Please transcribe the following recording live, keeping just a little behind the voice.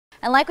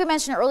And like we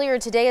mentioned earlier,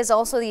 today is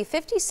also the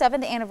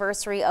 57th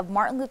anniversary of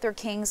Martin Luther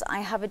King's I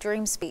Have a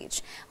Dream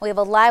speech. We have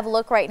a live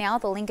look right now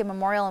at the Lincoln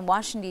Memorial in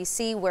Washington,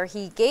 D.C., where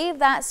he gave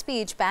that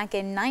speech back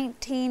in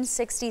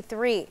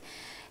 1963.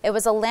 It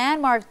was a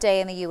landmark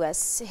day in the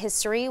U.S.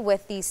 history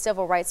with the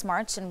Civil Rights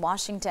March in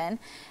Washington.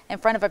 In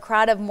front of a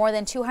crowd of more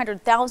than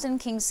 200,000,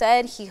 King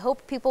said he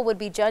hoped people would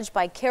be judged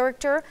by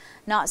character,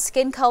 not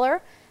skin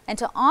color. And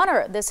to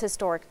honor this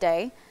historic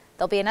day,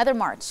 there'll be another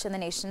march in the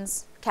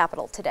nation's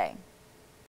capital today.